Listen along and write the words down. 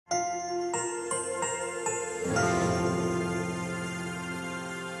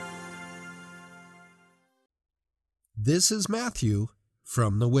This is Matthew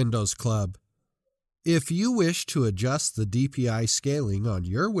from the Windows Club. If you wish to adjust the DPI scaling on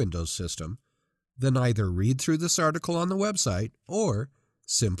your Windows system, then either read through this article on the website or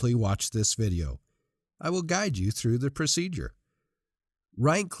simply watch this video. I will guide you through the procedure.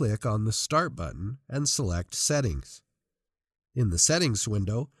 Right-click on the Start button and select Settings. In the Settings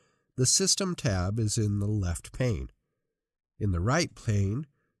window, the System tab is in the left pane. In the right pane,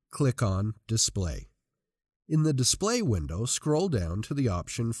 click on Display. In the Display window, scroll down to the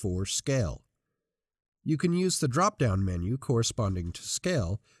option for Scale. You can use the drop-down menu corresponding to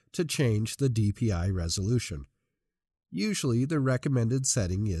Scale to change the DPI resolution. Usually, the recommended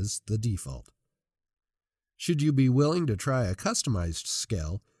setting is the default. Should you be willing to try a customized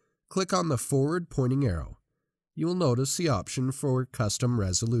scale, click on the forward pointing arrow. You will notice the option for Custom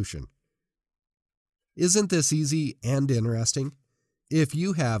Resolution. Isn't this easy and interesting? If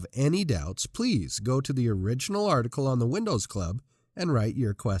you have any doubts, please go to the original article on the Windows Club and write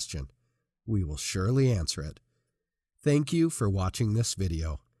your question. We will surely answer it. Thank you for watching this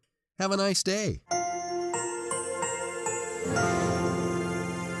video. Have a nice day.